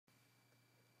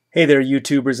Hey there,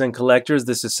 YouTubers and collectors.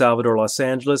 This is Salvador Los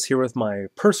Angeles here with my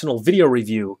personal video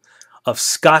review of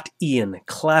Scott Ian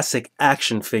classic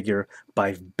action figure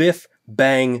by Biff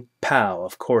Bang Pow.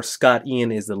 Of course, Scott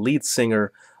Ian is the lead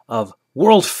singer of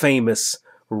world famous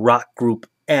rock group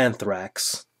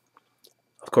Anthrax.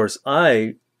 Of course,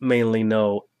 I mainly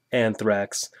know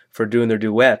Anthrax for doing their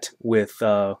duet with,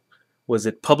 was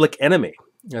it Public Enemy?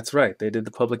 That's right, they did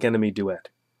the Public Enemy duet.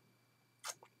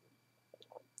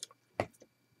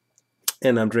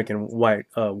 And I'm drinking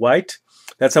white.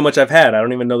 That's how much I've had. I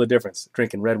don't even know the difference.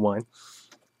 Drinking red wine.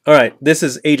 All right, this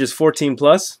is ages 14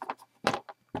 plus.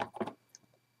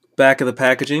 Back of the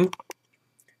packaging,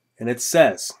 and it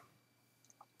says,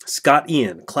 Scott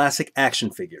Ian, classic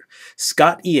action figure.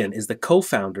 Scott Ian is the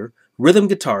co-founder, rhythm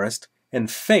guitarist,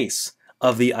 and face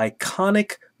of the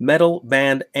iconic metal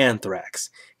band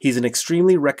Anthrax. He's an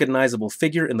extremely recognizable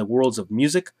figure in the worlds of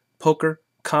music, poker,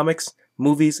 comics,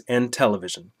 movies, and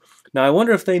television. Now, I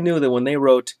wonder if they knew that when they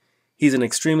wrote, he's an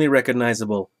extremely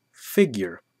recognizable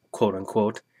figure, quote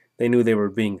unquote, they knew they were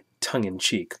being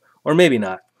tongue-in-cheek. Or maybe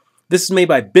not. This is made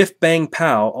by Biff Bang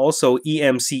Pow, also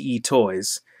EMCE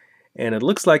Toys. And it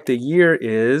looks like the year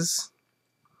is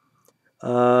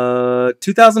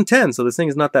 2010, so this thing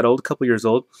is not that old, a couple years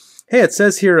old. Hey, it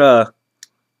says here,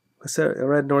 what's that?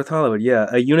 Red North Hollywood, yeah.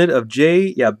 A unit of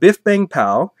Biff Bang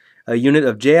Pow, a unit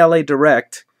of JLA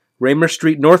Direct, Raymer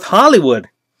Street, North Hollywood.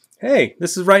 Hey,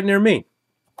 this is right near me.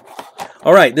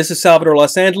 All right, this is Salvador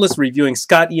Los Angeles reviewing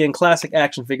Scott Ian classic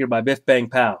action figure by Biff Bang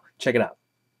Pow. Check it out.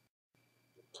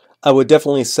 I would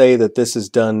definitely say that this is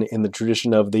done in the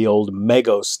tradition of the old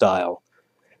Mego style.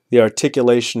 The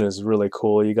articulation is really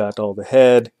cool. You got all the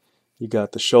head, you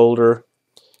got the shoulder,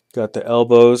 you got the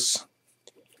elbows,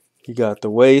 you got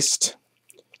the waist,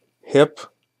 hip,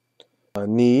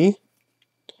 knee,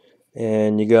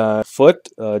 and you got foot.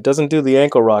 It doesn't do the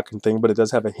ankle rocking thing, but it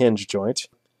does have a hinge joint.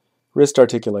 Wrist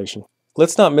articulation.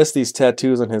 Let's not miss these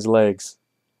tattoos on his legs.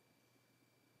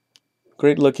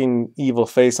 Great looking evil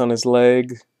face on his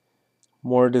leg.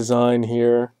 More design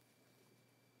here.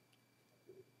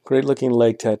 Great looking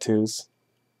leg tattoos.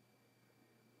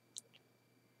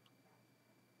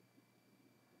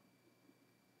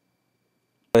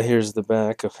 Here's the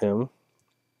back of him.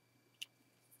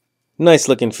 Nice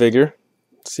looking figure.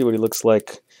 Let's see what he looks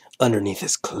like underneath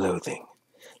his clothing.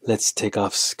 Let's take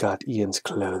off Scott Ian's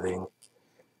clothing.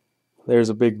 There's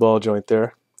a big ball joint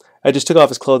there. I just took off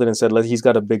his clothing and said he's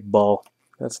got a big ball.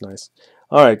 That's nice.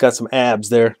 Alright, got some abs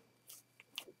there.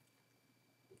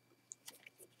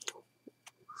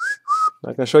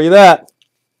 Not going to show you that.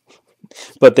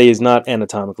 But they is not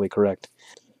anatomically correct.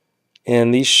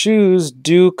 And these shoes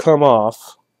do come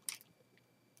off,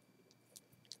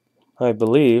 I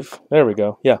believe. There we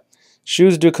go. Yeah.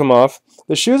 Shoes do come off.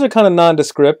 The shoes are kind of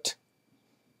nondescript.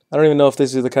 I don't even know if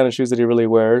this is the kind of shoes that he really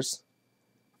wears.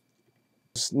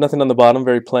 There's nothing on the bottom,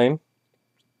 very plain.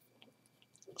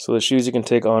 So the shoes you can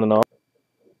take on and off.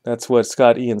 That's what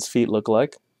Scott Ian's feet look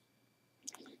like.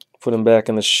 Put him back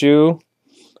in the shoe.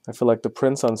 I feel like the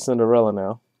prince on Cinderella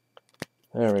now.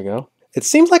 There we go. It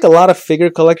seems like a lot of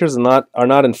figure collectors are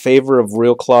not in favor of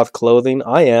real cloth clothing.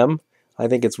 I am. I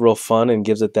think it's real fun and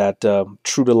gives it that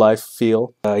true-to-life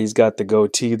feel. He's got the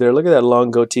goatee there. Look at that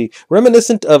long goatee.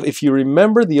 Reminiscent of, if you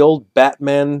remember the old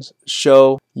Batman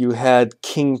show, you had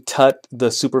King Tut, the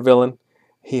supervillain.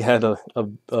 He had a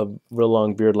real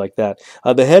long beard like that.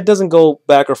 The head doesn't go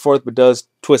back or forth, but does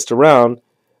twist around,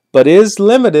 but is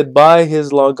limited by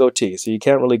his long goatee, so you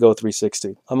can't really go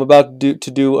 360. I'm about to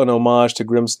do an homage to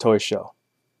Grimm's Toy Show.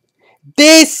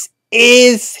 This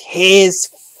is his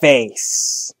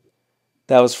face.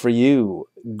 That was for you,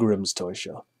 Grimm's Toy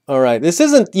Show. All right, this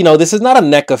isn't, this is not a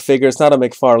NECA figure. It's not a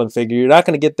McFarlane figure. You're not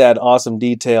going to get that awesome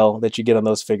detail that you get on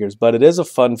those figures, but it is a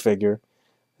fun figure.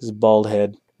 His bald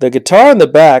head. The guitar in the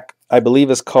back, I believe,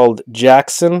 is called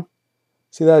Jackson.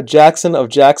 See that? Jackson of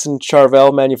Jackson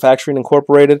Charvel Manufacturing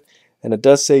Incorporated. And it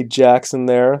does say Jackson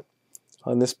there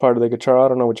on this part of the guitar. I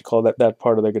don't know what you call that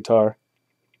part of the guitar.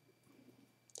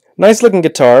 Nice looking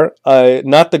guitar.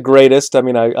 Not the greatest. I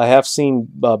mean, I have seen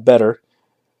better.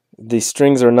 The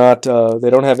strings are not, they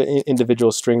don't have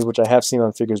individual strings, which I have seen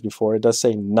on figures before. It does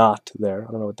say not there.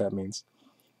 I don't know what that means.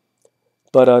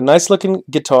 But a nice looking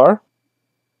guitar.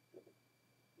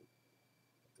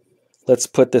 Let's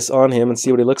put this on him and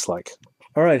see what he looks like.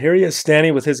 All right, here he is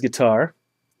standing with his guitar.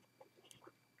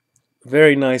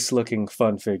 Very nice looking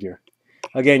fun figure.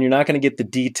 Again, you're not going to get the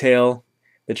detail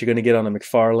that you're going to get on a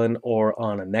McFarlane or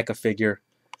on a NECA figure,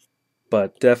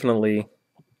 but definitely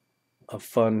a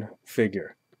fun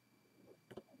figure.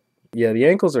 Yeah, the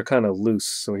ankles are kind of loose,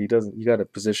 so you got to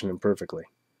position him perfectly.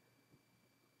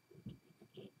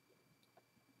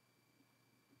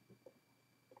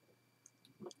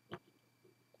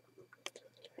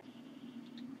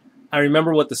 I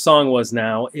remember what the song was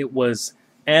now. It was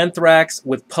Anthrax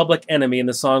with Public Enemy, and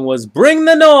the song was Bring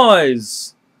the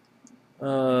Noise!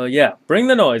 Yeah, Bring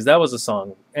the Noise. That was a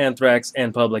song. Anthrax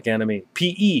and Public Enemy.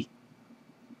 P.E.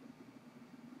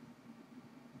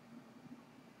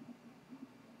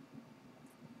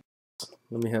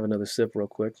 Let me have another sip real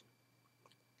quick.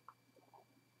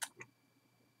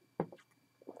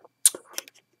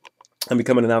 I'm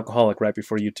becoming an alcoholic right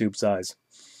before YouTube's eyes.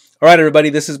 All right, everybody,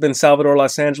 this has been Salvador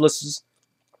Los Angeles.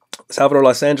 Salvador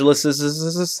Los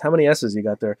Angeles. How many S's you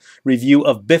got there? Review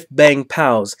of Biff Bang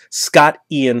Pow's Scott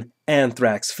Ian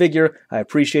Anthrax figure. I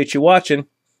appreciate you watching.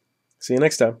 See you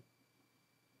next time.